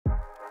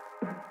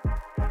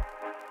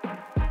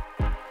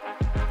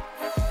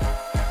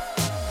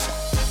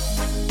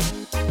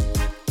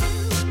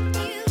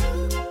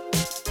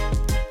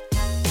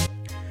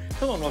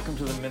and welcome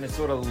to the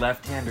Minnesota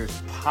Left-handers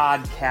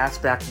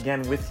Podcast. Back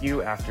again with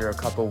you after a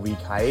couple-week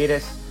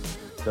hiatus.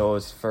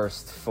 Those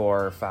first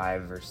 4 or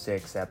 5 or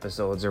 6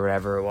 episodes or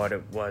whatever what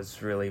it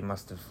was really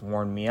must have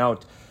worn me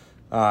out.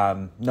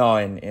 No,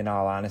 in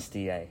all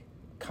honesty, I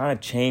kind of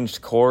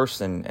changed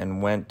course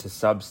and went to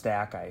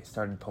Substack. I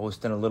started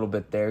posting a little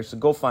bit there, so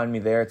go find me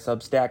there at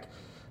Substack,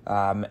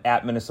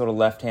 at Minnesota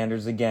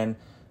Left-handers again.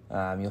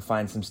 You'll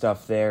find some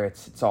stuff there.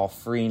 It's all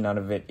free. None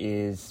of it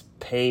is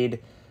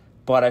paid.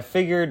 But I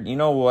figured, you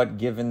know what,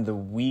 given the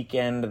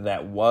weekend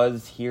that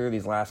was here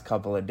these last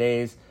couple of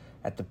days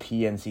at the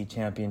PNC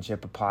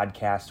Championship, a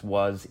podcast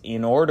was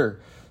in order.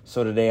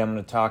 So today I'm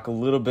going to talk a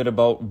little bit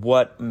about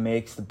what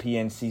makes the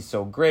PNC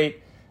so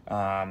great,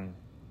 why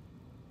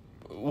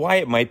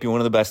it might be one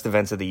of the best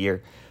events of the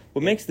year.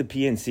 What makes the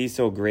PNC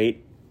so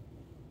great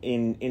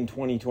in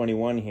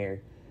 2021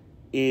 here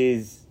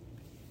is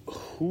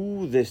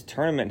who this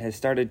tournament has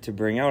started to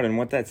bring out and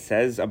what that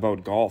says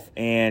about golf.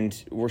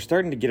 And we're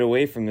starting to get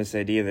away from this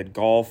idea that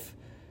golf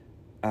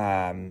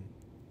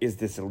is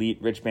this elite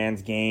rich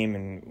man's game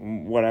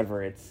and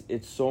whatever. It's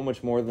so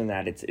much more than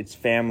that. It's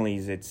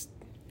families. It's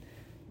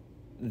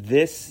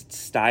this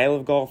style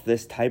of golf,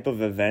 this type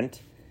of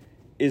event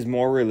is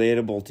more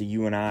relatable to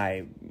you and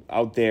I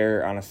out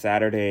there on a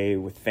Saturday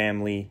with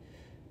family,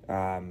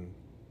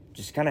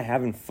 just kind of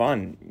having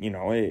fun, you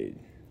know.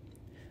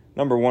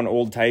 Number one,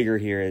 old Tiger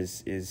here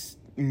is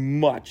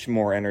much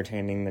more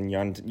entertaining than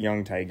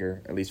young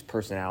Tiger, at least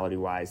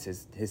personality-wise.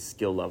 His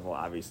skill level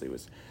obviously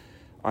was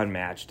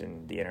unmatched,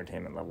 and the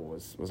entertainment level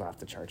was off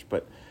the charts.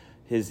 But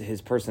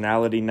his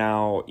personality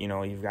now, you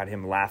know, you've got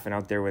him laughing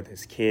out there with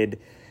his kid.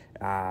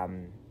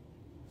 You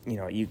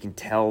know, you can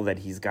tell that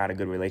he's got a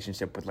good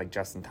relationship with, like,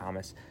 Justin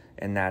Thomas,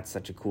 and that's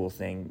such a cool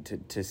thing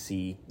to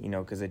see, you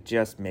know, because it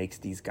just makes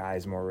these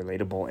guys more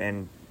relatable.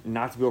 And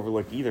not to be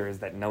overlooked either is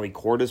that Nelly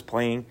Korda's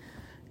playing,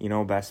 you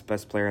know, best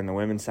player on the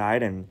women's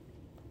side. And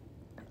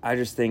I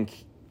just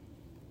think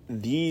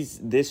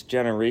this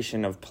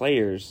generation of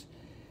players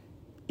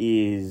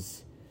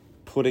is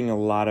putting a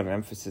lot of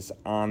emphasis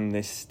on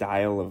this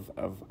style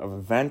of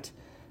event.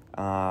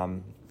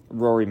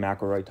 Rory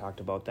McIlroy talked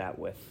about that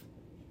with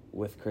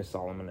Chris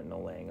Solomon at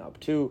No Laying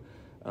Up too,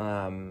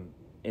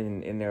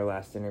 in their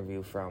last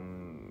interview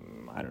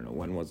from, I don't know,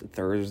 when was it?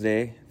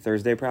 Thursday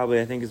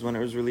probably, I think, is when it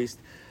was released.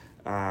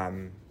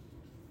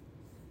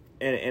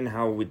 And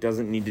how it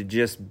doesn't need to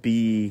just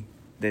be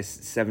this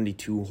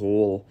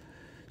 72-hole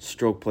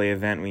stroke play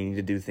event. We need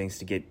to do things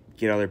to get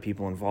other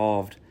people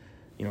involved,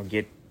 you know,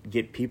 get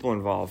people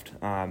involved.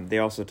 They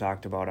also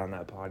talked about on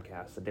that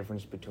podcast the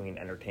difference between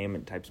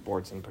entertainment-type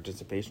sports and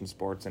participation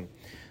sports. And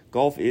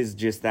golf is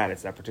just that.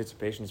 It's that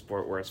participation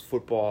sport, whereas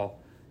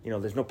football, you know,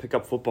 there's no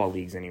pickup football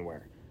leagues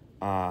anywhere.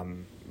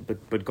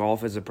 But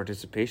golf is a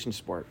participation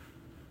sport.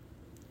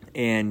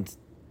 And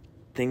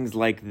things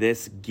like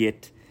this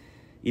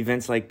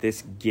events like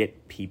this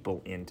get people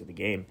into the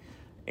game.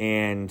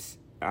 And,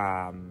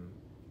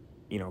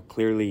 you know,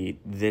 clearly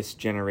this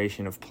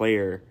generation of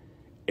player,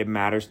 it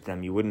matters to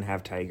them. You wouldn't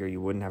have Tiger,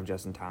 you wouldn't have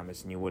Justin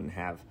Thomas, and you wouldn't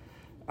have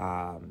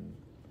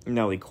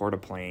Nelly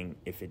Korda playing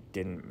if it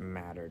didn't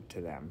matter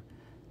to them.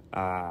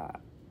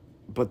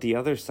 But the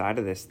other side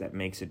of this that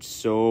makes it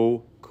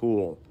so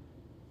cool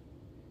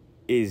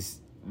is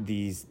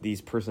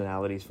these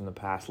personalities from the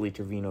past. Lee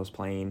Trevino's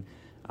playing,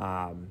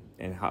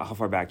 and how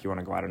far back you want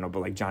to go, I don't know,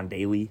 but like John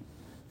Daly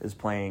is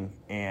playing,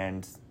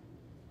 and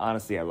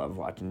honestly, I love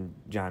watching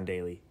John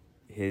Daly.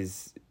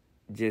 His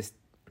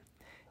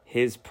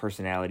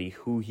personality,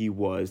 who he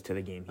was to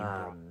the game he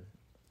brought,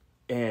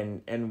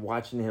 and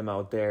watching him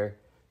out there,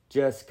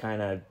 just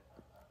kind of,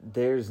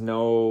 it's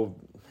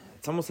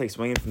almost like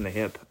swinging from the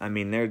hip. I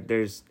mean,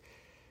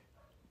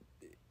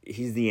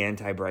 he's the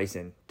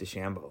anti-Bryson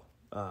DeChambeau.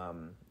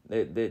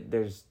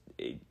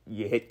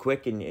 You hit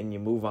quick and you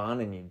move on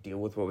and you deal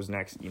with what was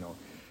next. You know,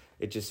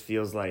 it just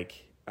feels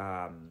like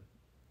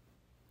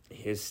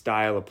his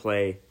style of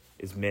play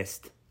is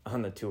missed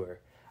on the tour.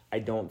 I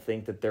don't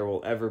think that there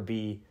will ever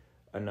be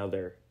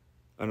another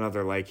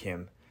like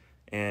him,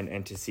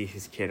 and to see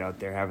his kid out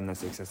there having the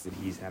success that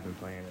he's having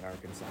playing at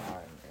Arkansas,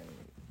 and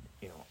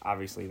you know,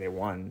 obviously they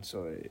won,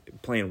 so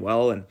playing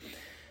well,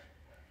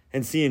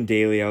 and seeing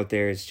Daly out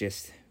there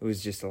it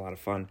was just a lot of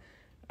fun.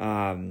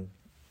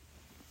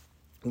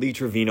 Lee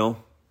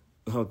Trevino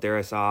out there,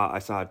 I saw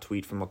a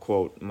tweet from a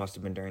quote. It must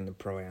have been during the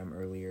Pro-Am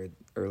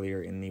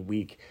earlier in the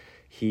week.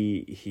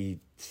 He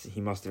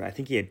must have, I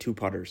think he had 2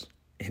 putters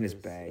in his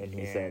bag, and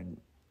he said,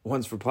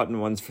 one's for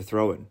putting, one's for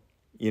throwing.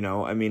 You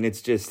know, I mean,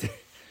 it's just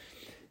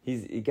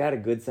he got a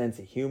good sense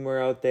of humor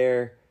out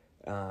there,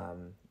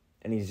 and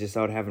he's just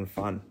out having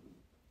fun.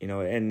 You know,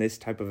 and this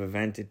type of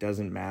event, it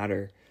doesn't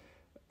matter,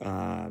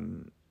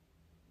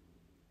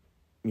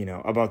 you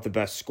know, about the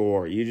best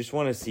score. You just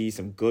want to see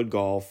some good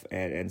golf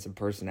and some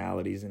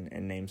personalities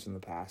and names from the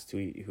past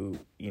who,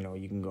 you know,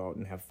 you can go out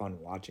and have fun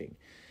watching.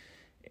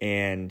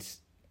 And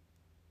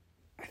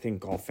I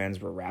think golf fans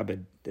were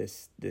rabid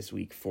this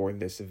week for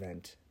this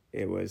event.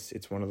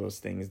 It's one of those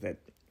things that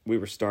we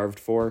were starved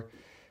for,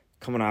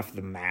 coming off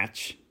the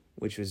match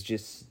which was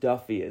just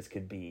stuffy as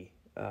could be.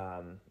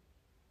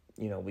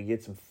 We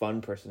get some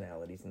fun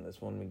personalities in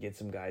this one. We get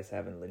some guys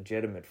having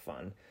legitimate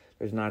fun.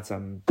 There's not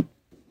some,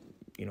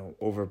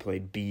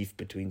 overplayed beef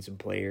between some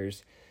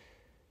players.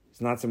 It's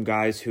not some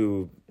guys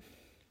who,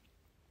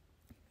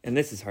 and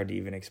this is hard to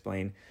even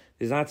explain,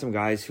 there's not some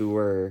guys who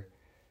were,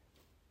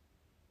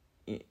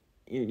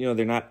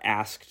 they're not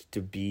asked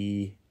to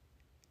be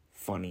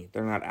funny.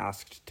 They're not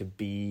asked to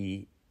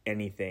be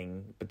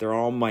anything, but they're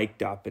all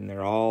mic'd up and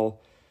they're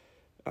all,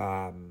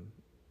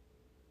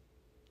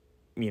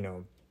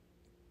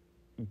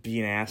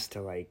 being asked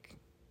to like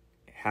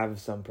have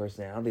some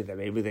personality that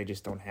maybe they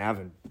just don't have.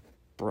 And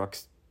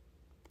Brooks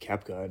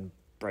Koepka and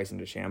Bryson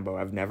DeChambeau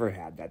have never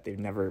had that. They've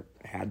never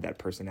had that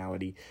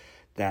personality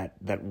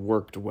that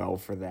worked well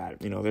for that.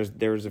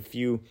 There's a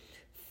few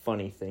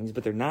funny things,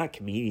 but they're not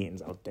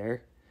comedians out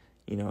there.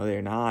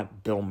 They're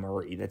not Bill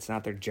Murray. That's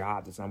not their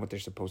job. That's not what they're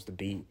supposed to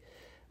be.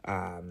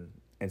 And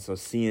so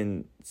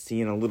seeing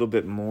a little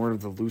bit more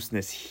of the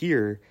looseness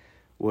here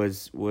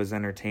was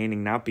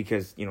entertaining, not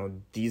because,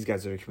 these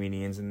guys are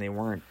comedians and they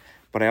weren't,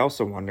 but I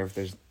also wonder if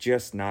there's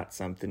just not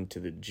something to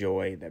the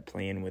joy that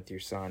playing with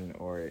your son,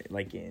 or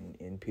like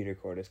in Peter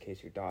Corda's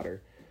case, your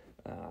daughter,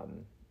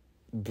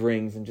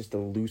 brings, and just the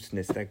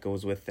looseness that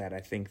goes with that. I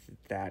think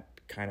that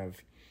kind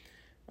of,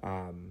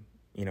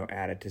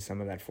 added to some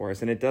of that for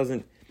us. And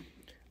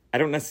I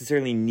don't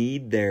necessarily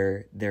need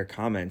their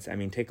comments. I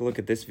mean, take a look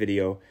at this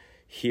video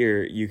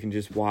here. You can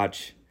just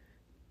watch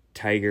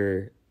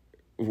Tiger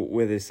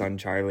with his son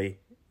Charlie.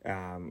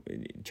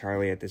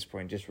 Charlie at this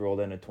point just rolled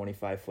in a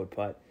 25-foot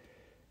putt,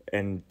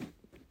 and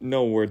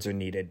no words are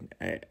needed.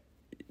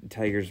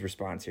 Tiger's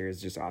response here is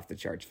just off the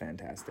charts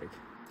fantastic.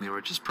 They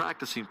were just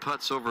practicing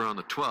putts over on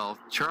the 12th.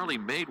 Charlie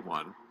made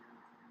one,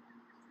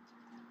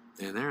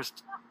 and there's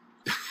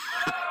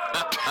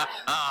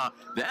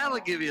that'll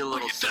give you a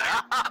little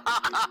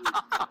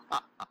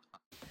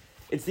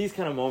It's these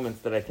kind of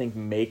moments that I think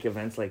make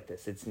events like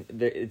this.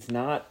 It's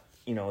not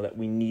that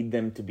we need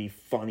them to be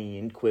funny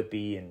and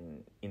quippy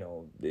and,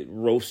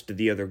 roast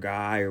the other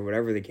guy or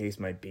whatever the case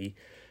might be.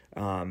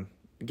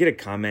 Get a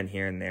comment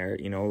here and there,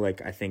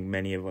 like I think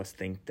many of us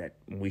think that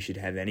we should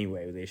have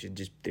anyway.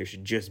 There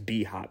should just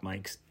be hot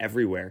mics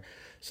everywhere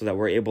so that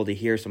we're able to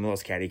hear some of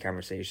those catty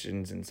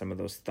conversations and some of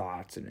those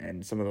thoughts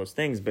and some of those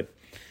things. But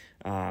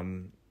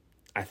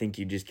I think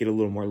you just get a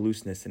little more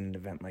looseness in an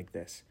event like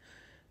this.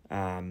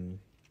 Dan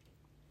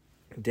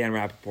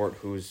Rappaport,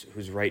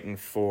 who's writing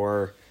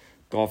for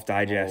Golf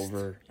Digest,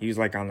 he was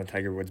like on the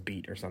Tiger Woods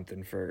beat or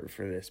something for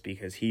this,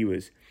 because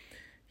he's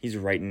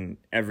writing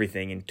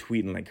everything and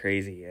tweeting like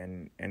crazy.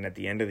 And at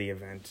the end of the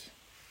event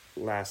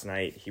last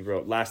night, he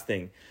wrote, "Last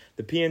thing,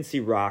 the PNC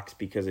rocks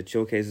because it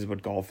showcases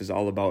what golf is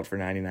all about for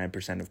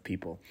 99% of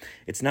people.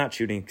 It's not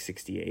shooting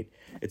 68.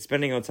 It's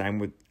spending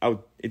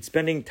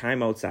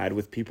time outside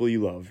with people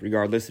you love,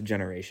 regardless of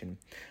generation.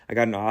 I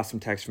got an awesome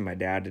text from my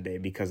dad today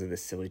because of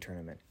this silly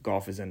tournament.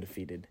 Golf is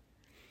undefeated."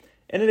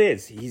 And it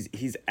is.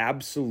 He's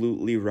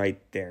absolutely right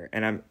there.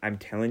 And I'm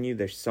telling you,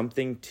 there's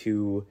something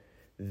to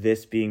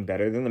this being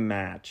better than the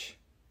match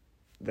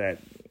that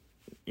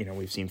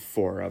we've seen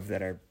 4 of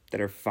that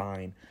are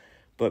fine.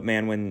 But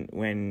man,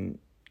 when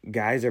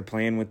guys are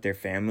playing with their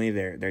family,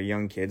 their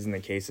young kids, in the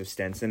case of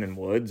Stenson and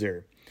Woods,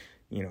 or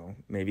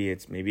maybe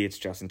it's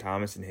Justin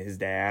Thomas and his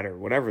dad, or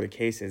whatever the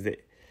case is,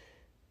 that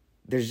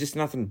there's just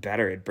nothing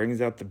better. It brings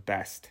out the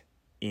best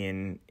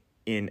in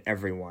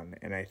everyone,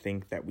 and I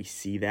think that we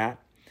see that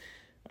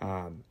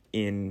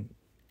in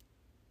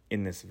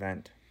this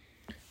event.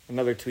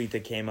 Another tweet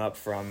that came up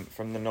from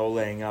the No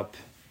Laying Up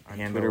on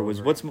Twitter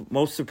was, "What's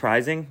most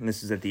surprising," and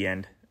this is at the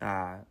end,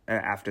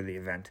 after the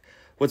event,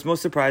 "what's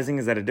most surprising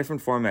is that a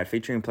different format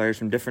featuring players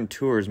from different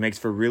tours makes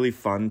for really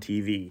fun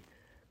TV.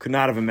 Could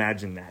not have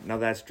imagined that." Now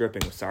that's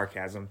dripping with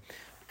sarcasm,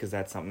 because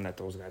that's something that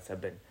those guys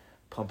have been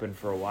pumping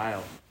for a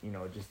while.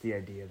 Just the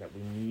idea that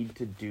we need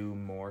to do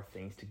more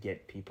things to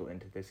get people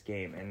into this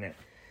game.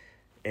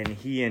 And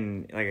he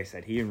and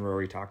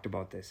Rory talked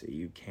about this.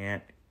 You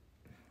can't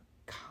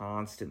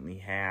constantly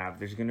have,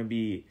 you're going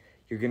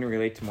to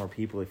relate to more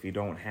people if you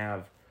don't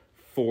have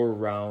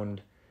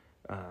 4-round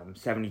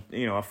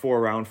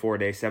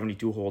 4-day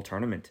 72 hole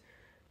tournament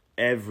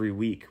every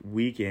week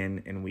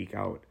in and week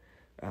out.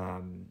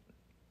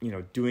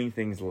 Doing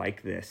things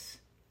like this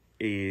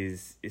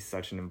is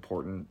such an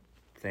important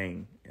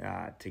thing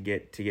to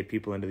get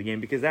people into the game,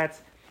 because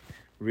that's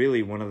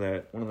really one of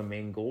the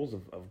main goals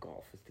of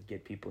golf, is to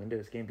get people into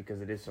this game,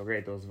 because it is so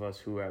great. Those of us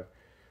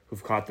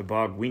who've caught the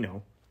bug, we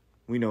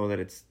know that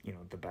it's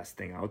the best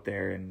thing out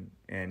there,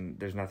 and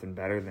there's nothing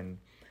better than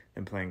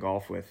playing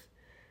golf with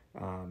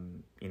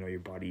your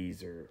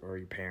buddies or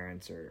your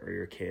parents or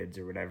your kids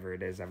or whatever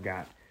it is. I've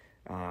got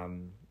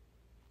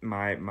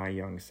my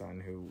young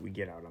son, who we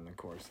get out on the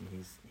course,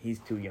 and he's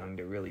too young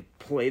to really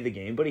play the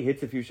game, but he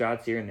hits a few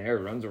shots here and there,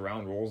 runs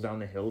around, rolls down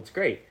the hill. It's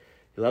great.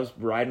 He loves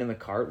riding in the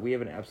cart. We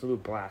have an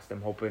absolute blast.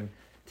 I'm hoping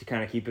to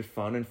kind of keep it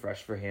fun and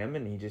fresh for him,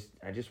 and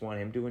I just want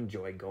him to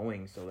enjoy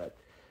going, so that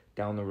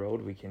down the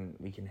road we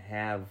can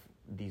have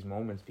these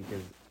moments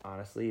because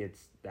honestly,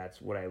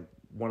 that's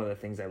one of the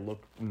things I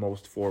look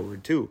most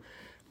forward to.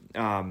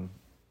 And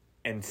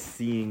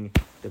seeing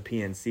the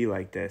PNC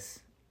like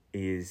this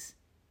it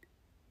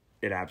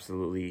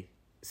absolutely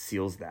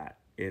seals that.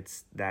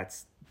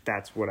 That's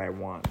what I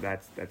want.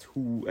 That's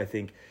who I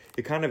think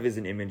it kind of is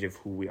an image of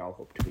who we all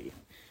hope to be.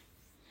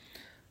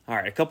 All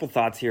right, a couple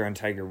thoughts here on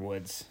Tiger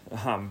Woods,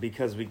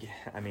 because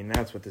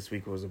that's what this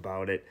week was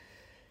about.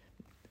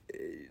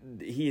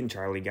 He and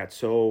Charlie got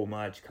so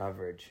much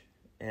coverage,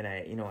 and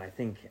I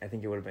think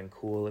it would have been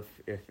cool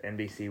if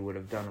NBC would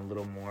have done a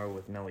little more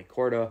with Nelly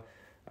Corda,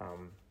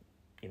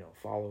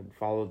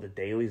 followed the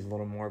dailies a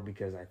little more,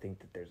 because I think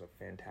that there's a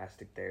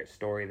fantastic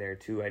story there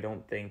too. I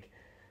don't think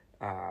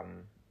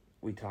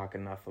we talked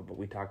enough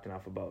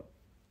about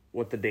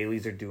what the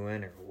dailies are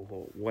doing or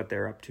what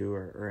they're up to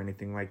or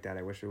anything like that.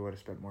 I wish we would have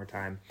spent more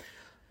time,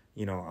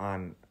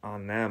 on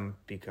them,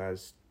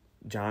 because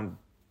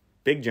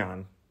Big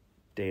John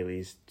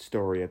Daly's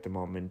story at the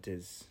moment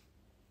is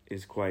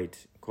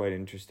quite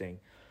interesting.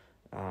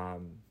 So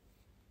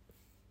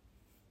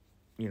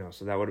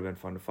that would have been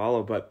fun to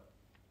follow, but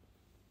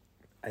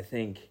I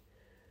think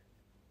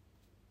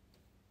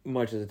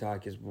much of the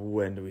talk is,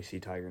 when do we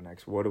see Tiger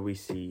next? What do we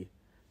see,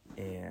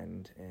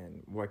 and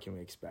what can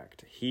we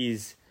expect?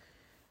 He's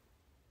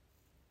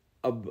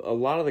a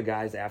lot of the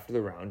guys after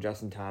the round,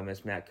 Justin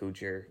Thomas, Matt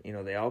Kuchar,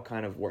 they all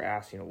kind of were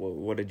asked,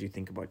 what did you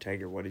think about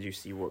Tiger? What did you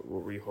see? What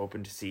were you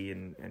hoping to see?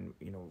 And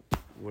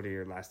what are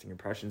your lasting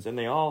impressions? And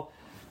they all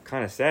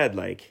kind of said,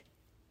 like,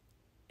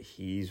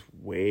 he's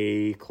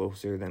way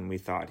closer than we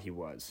thought he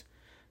was.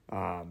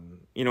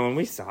 When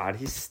we saw it,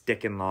 he's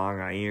sticking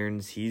long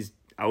irons. He's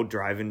out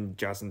driving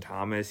Justin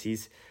Thomas.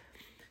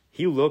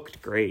 He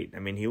looked great. I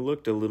mean, he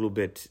looked a little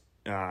bit,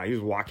 he was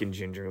walking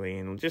gingerly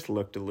and just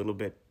looked a little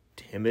bit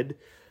timid,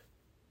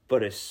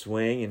 but his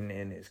swing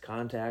and his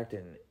contact,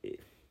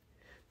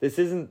 this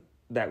isn't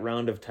that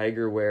round of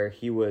Tiger where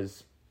he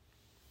was,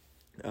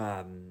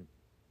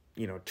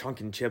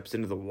 chunking chips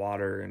into the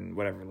water and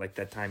whatever, like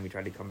that time he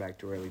tried to come back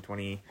too early,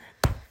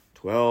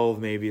 2012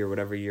 maybe, or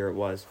whatever year it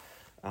was.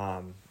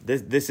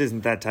 This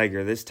isn't that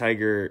Tiger. This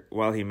Tiger,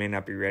 while he may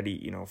not be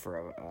ready,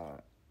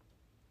 for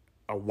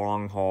the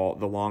long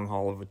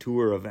haul of a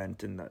tour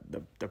event and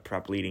the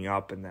prep leading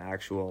up and the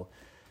actual,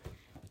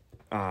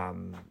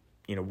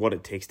 what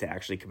it takes to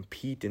actually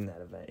compete in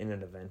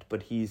an event,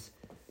 but he's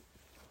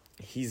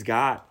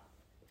got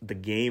the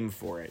game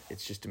for it.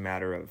 It's just a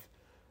matter of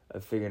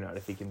figuring out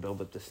if he can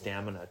build up the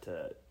stamina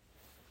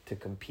to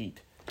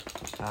compete.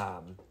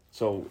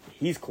 So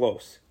he's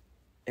close,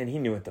 and he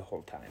knew it the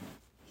whole time.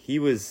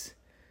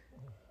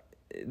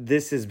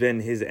 This has been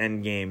his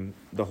end game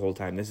the whole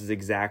time. This is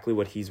exactly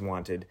what he's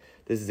wanted.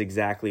 This is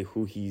exactly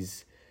who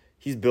he's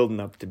building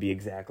up to be,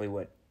 exactly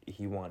what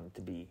he wanted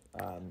to be.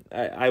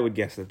 I would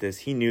guess that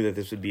he knew that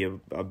this would be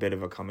a bit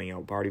of a coming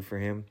out party for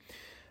him.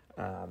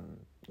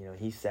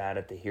 He sat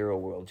at the Hero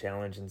World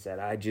Challenge and said,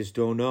 I just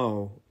don't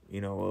know.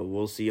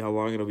 We'll see how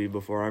long it'll be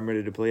before I'm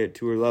ready to play at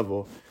tour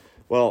level.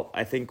 Well,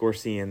 I think we're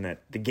seeing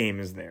that the game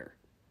is there.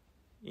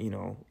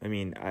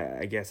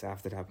 I guess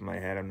off the top of my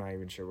head, I'm not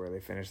even sure where they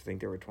finished. I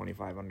think they were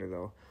 25 under,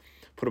 though.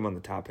 Put them on the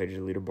top page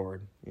of the leaderboard,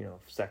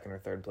 second or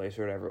third place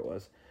or whatever it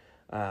was.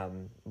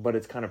 But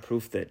it's kind of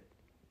proof that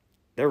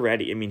they're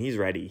ready. I mean, he's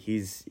ready.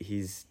 He's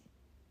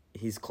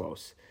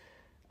close.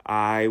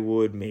 I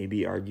would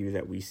maybe argue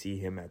that we see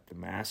him at the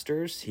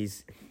Masters.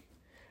 It's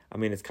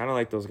kind of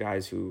like those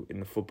guys who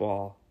in the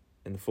football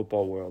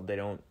world, they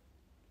don't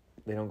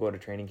go to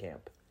training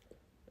camp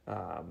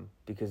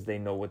because they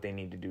know what they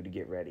need to do to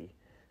get ready.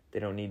 They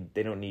don't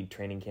need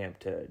training camp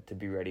to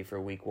be ready for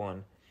week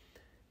one.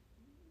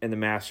 And the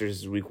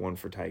Masters is week one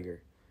for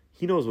Tiger.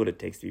 He knows what it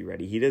takes to be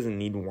ready. He doesn't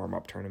need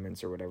warm-up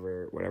tournaments or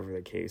whatever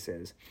the case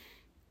is.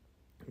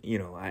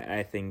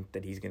 I think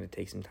that he's going to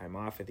take some time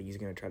off. I think he's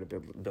going to try to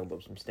build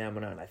up some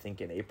stamina. And I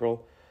think in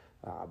April,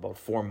 about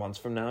 4 months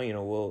from now,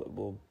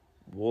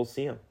 we'll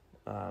see him.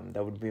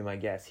 That would be my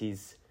guess.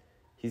 He's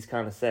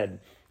kind of said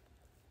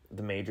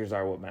the majors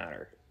are what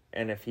matter.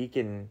 And if he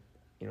can,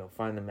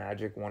 find the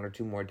magic one or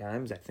two more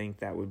times, I think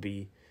that would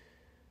be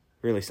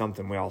really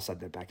something. We all said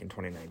that back in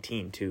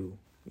 2019 too.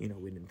 We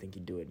didn't think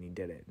he'd do it, and he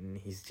did it. And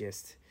he's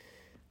just,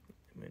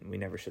 we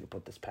never should have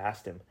put this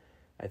past him.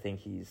 I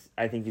think he's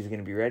going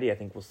to be ready. I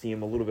think we'll see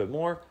him a little bit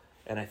more,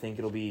 and I think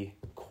it'll be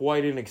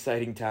quite an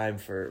exciting time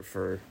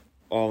for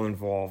all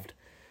involved,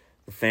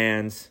 the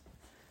fans,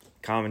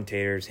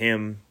 commentators,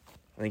 him.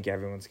 I think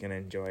everyone's going to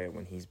enjoy it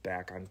when he's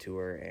back on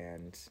tour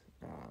and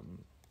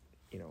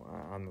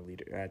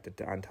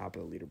on top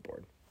of the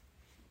leaderboard.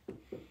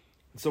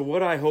 So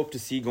what I hope to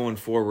see going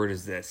forward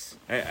is this.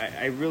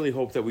 I really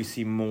hope that we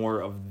see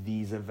more of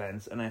these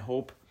events, and I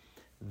hope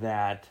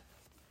that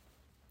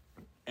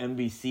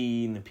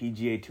NBC and the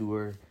PGA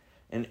Tour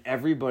and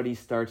everybody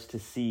starts to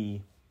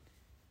see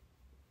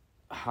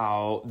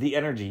how the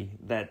energy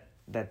that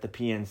the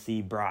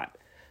PNC brought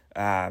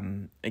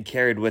and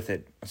carried with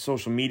it,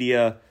 social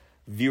media,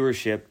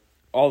 viewership,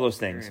 all those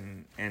things,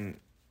 and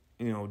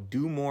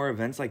do more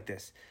events like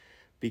this,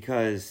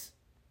 because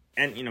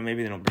and,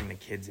 maybe they don't bring the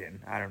kids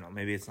in. I don't know.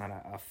 Maybe it's not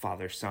a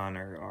father-son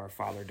or a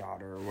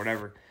father-daughter or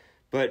whatever.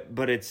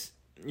 But it's,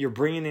 you're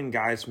bringing in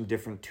guys from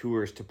different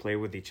tours to play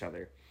with each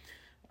other.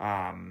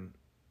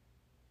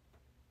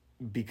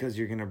 Because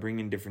you're going to bring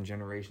in different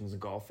generations of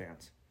golf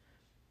fans.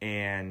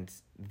 And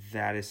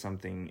that is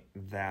something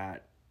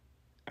that,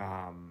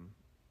 the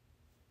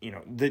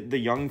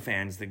young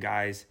fans, the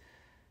guys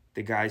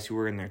who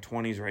are in their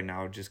 20s right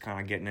now, just kind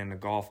of getting into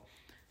golf,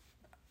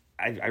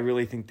 I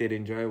really think they'd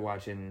enjoy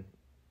watching,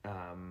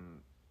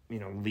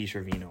 Lee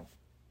Trevino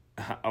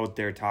out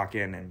there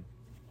talking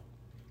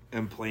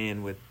and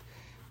playing with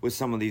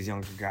some of these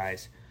younger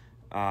guys.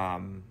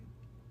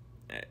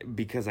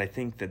 Because I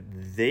think that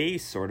they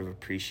sort of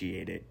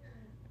appreciate it,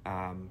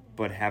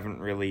 but haven't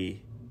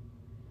really.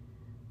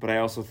 But I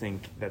also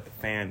think that the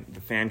fan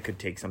could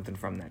take something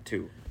from that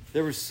too.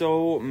 There were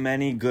so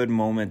many good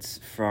moments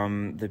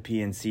from the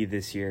PNC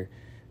this year,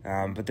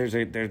 but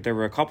there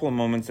were a couple of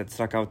moments that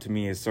stuck out to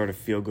me as sort of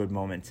feel-good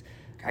moments.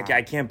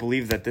 I can't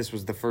believe that this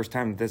was the first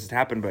time that this has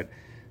happened,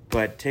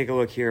 but take a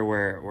look here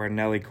where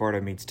Nelly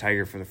Korda meets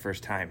Tiger for the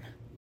first time.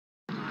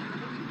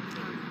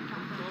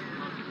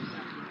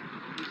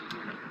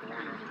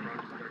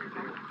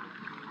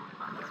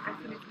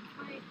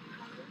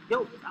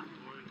 Yo,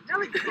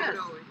 Nelly, yes.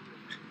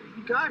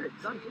 You got it.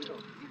 Done deal.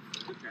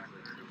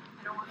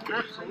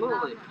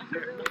 Absolutely.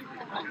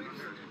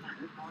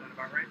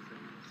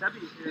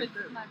 Sebby's here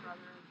too. My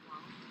brother as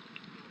well.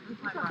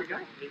 My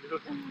brother.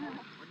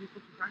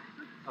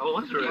 Oh,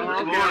 what's right?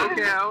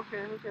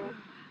 Okay.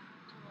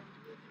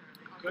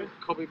 Good.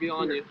 Kobe be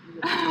on you.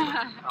 I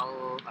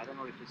don't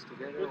know if it's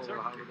together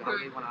or how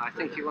they want to. I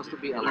think he wants to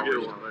be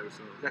alone.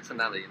 That's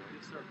an alley,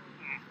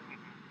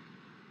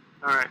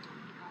 All right.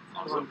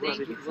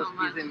 Thank you so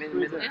much.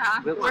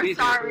 Yeah, we're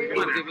sorry.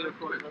 We'll give it a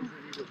quarter.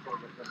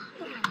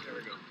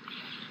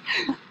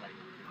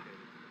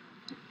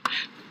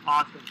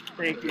 Awesome.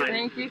 Thank you.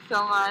 Thank you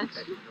so much.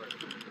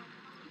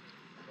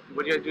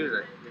 What do you do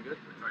today? You good?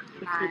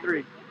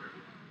 63.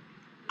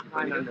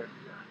 9 under.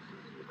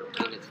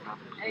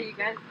 Hey, you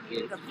guys. He's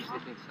sitting 6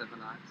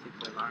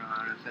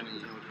 hours, and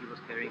he was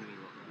carrying me.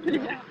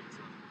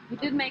 He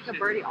did make a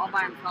birdie all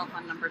by himself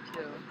on number 2.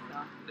 So.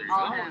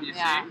 All him.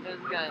 Yeah, it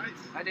was good.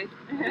 I did.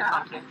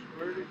 Yeah.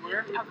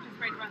 Where?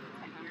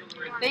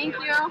 Thank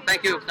you.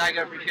 Thank you,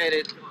 Tiger. Appreciate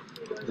it.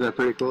 Is that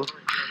pretty cool?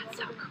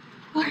 So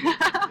cool.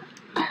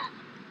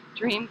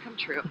 Dream come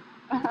true.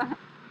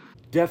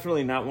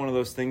 Definitely not one of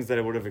those things that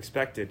I would have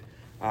expected.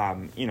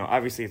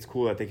 Obviously it's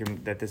cool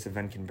that this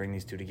event can bring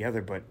these two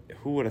together, but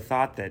who would have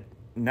thought that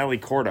Nelly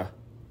Korda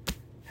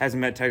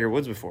hasn't met Tiger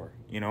Woods before?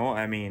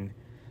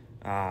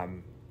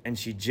 And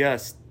she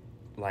just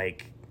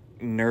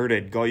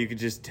nerded. You could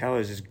just tell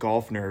it's just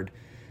golf nerd.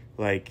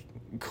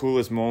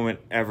 Coolest moment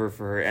ever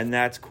for her, and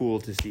that's cool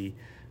to see.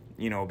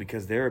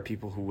 Because there are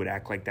people who would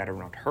act like that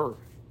around her.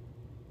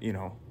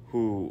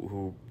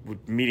 Who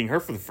would meeting her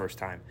for the first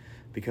time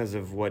because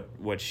of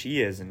what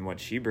she is and what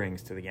she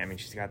brings to the game. I mean,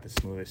 she's got the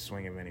smoothest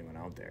swing of anyone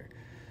out there.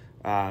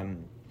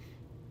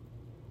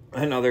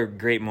 Another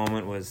great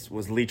moment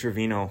was Lee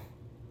Trevino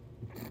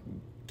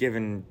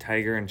giving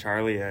Tiger and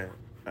Charlie a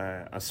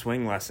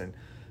swing lesson.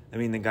 I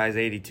mean, the guy's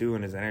 82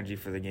 and his energy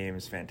for the game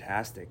is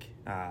fantastic.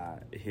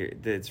 Here,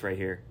 it's right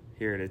here.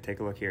 Here it is.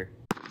 Take a look here.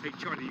 Hey,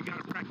 Charlie, you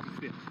gotta practice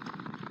this.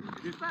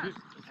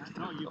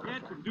 No, your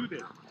dad can do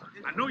this.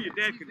 I know your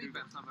dad can do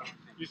this.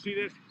 You see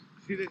this?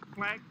 See this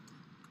flag?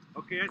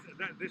 Okay,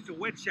 this is a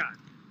wet shot.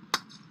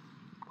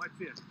 Watch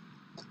this.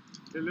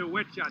 The little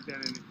wet shot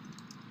down in it.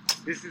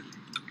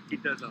 He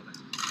does all that.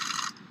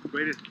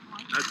 Greatest,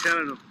 I'm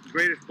telling you,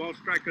 greatest ball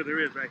striker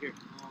there is right here.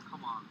 Oh,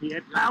 come on. He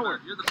had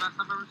power. You're the best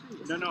I've ever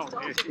seen. No,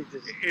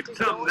 it's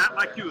something not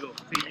like you though.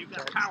 See, you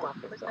got power.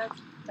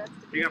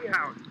 You got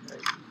power.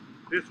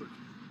 This one.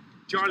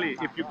 Charlie,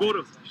 if you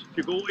go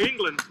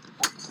England,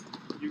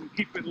 you can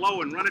keep it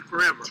low and run it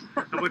forever.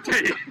 I'm gonna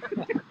tell you.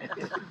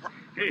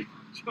 Hey,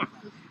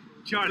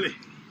 Charlie.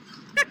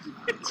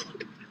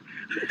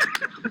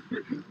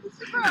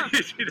 Now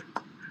you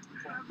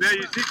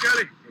see,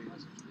 Charlie.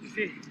 You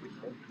see,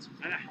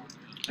 I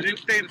didn't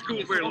stay in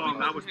school very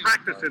long. I was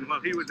practicing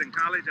while he was in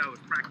college. I was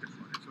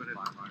practicing. That's what it is.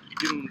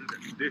 You don't.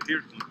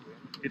 Here's one.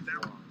 It's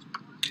that one.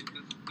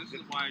 This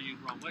is why I use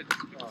wrong wedges.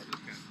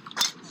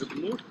 The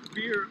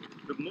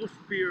most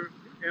fear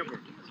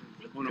ever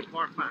on a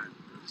par 5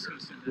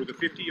 with a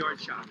 50-yard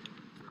shot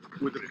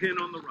with a pin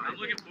on the right. I'm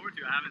looking forward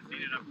to it. I haven't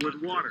seen it up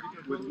with water.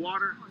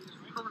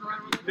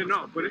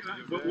 No, but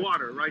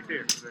water right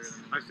there.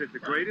 I said the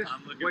greatest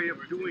way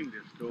of doing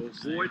this to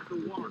avoid the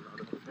water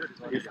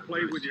is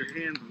play with your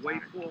hands way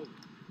forward.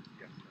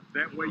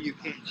 That way you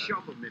can't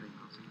shove them anymore.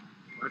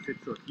 I said,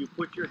 so you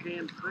put your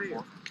hands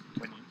there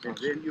and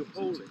then you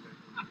hold it.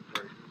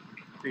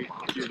 See,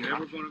 you're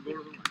never going to go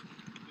to the right.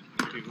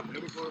 You'll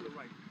never go to the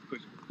right.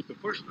 Because the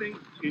first thing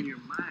in your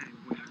mind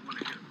when you want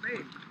to hit a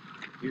fade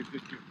is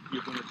that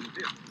you're going to do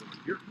this.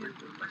 Your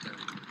hands are like that.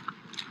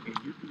 And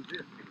you do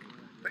this.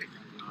 Fade.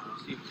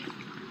 See,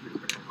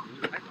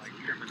 I like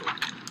your hands.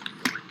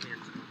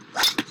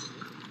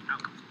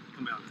 Out.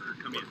 Come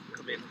in.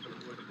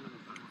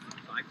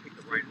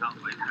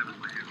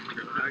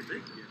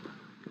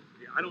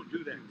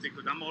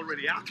 because I'm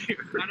already out there.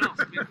 I know,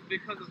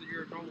 because of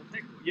your normal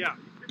takeaway. Yeah.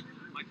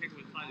 My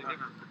takeaway is slightly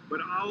different.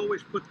 But I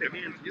always put the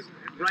hands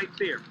right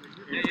there.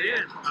 And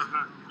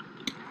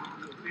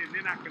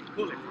then I can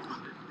pull it.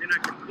 Then I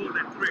can pull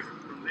that trick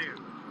from there.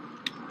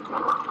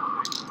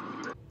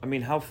 I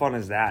mean, how fun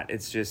is that?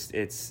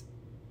 It's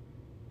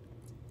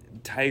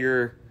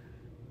Tiger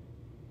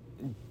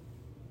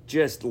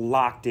just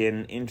locked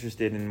in,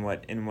 interested in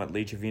what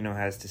Lee Trevino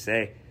has to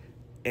say,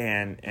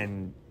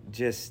 and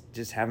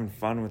just having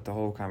fun with the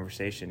whole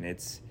conversation.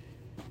 It's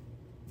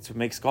what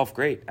makes golf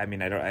great. I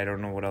mean, I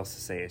don't know what else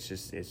to say. It's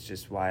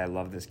just why I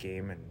love this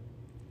game and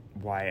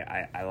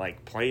why I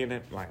like playing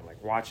it, why I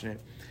like watching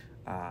it,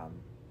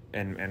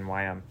 and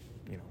why I'm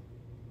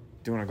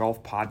doing a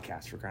golf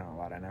podcast for crying out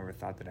loud. I never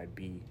thought that I'd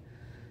be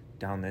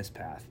down this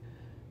path.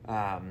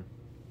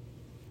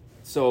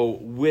 So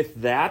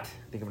with that,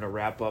 I think I'm going to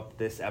wrap up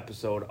this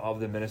episode of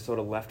the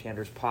Minnesota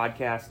Left-Handers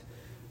Podcast.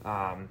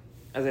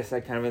 As I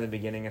said kind of in the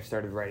beginning, I've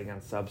started writing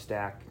on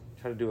Substack.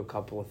 Try to do a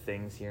couple of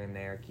things here and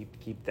there,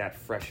 keep that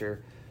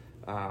fresher,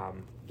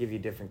 give you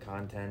different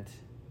content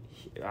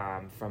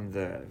from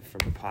the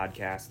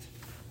podcast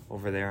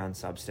over there on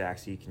Substack.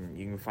 So you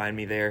can find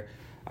me there.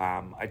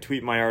 I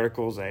tweet my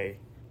articles. I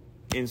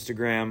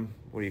Instagram,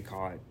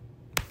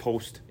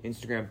 post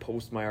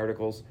my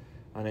articles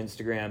on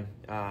Instagram.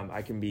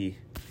 I can be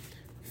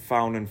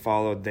found and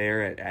followed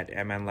there at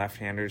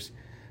MnLefthanders.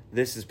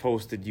 This is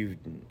posted,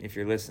 if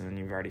you're listening,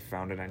 you've already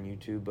found it on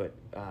YouTube, but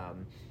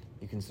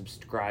you can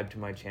subscribe to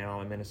my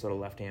channel at Minnesota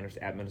Left-Handers,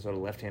 at Minnesota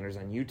Left-Handers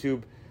on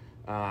YouTube,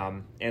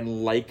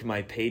 and like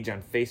my page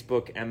on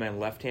Facebook, MN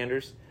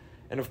Left-Handers.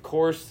 And of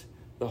course,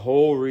 the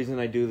whole reason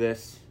I do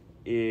this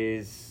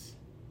is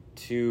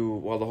the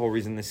whole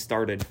reason this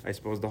started, I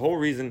suppose, the whole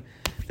reason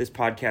this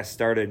podcast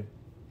started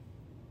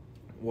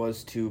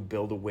was to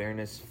build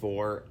awareness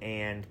for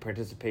and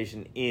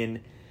participation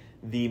in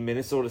the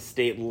Minnesota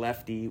State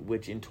Lefty,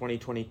 which in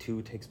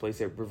 2022 takes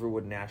place at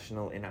Riverwood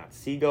National in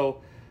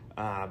Otsego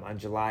on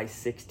July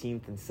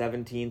 16th and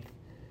 17th.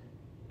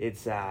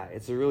 It's a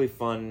really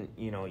fun,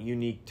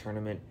 unique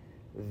tournament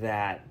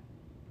that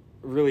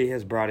really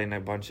has brought in a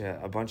bunch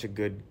of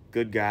good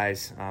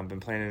guys.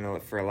 Been playing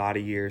it for a lot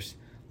of years,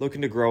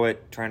 looking to grow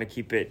it, trying to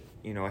keep it,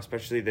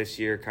 especially this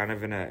year, kind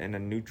of in a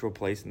neutral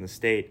place in the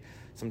state.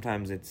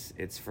 Sometimes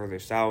it's further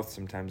south.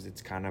 Sometimes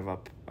it's kind of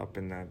up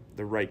in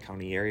the Wright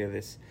County area.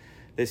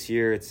 This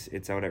year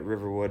it's out at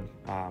Riverwood,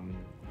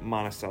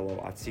 Monticello,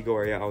 Otsego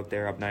area out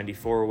there, up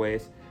 94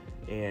 ways,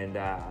 and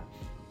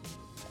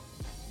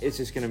it's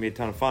just going to be a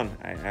ton of fun.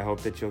 I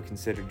hope that you'll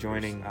consider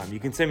joining. You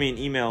can send me an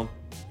email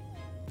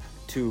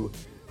to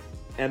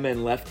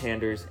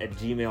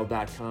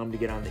MnLefthanders@gmail.com to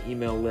get on the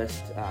email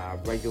list.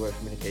 Regular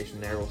communication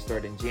there will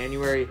start in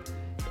January,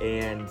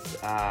 and you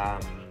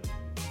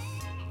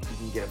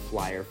can get a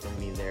flyer from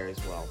me there as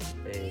well,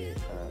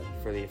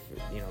 for the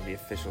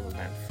official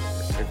event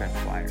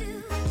flyer.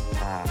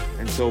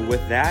 And so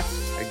with that,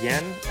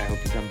 again, I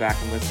hope you come back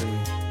and listen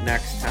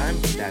next time.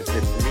 That's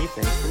it for me.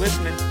 Thanks for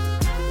listening.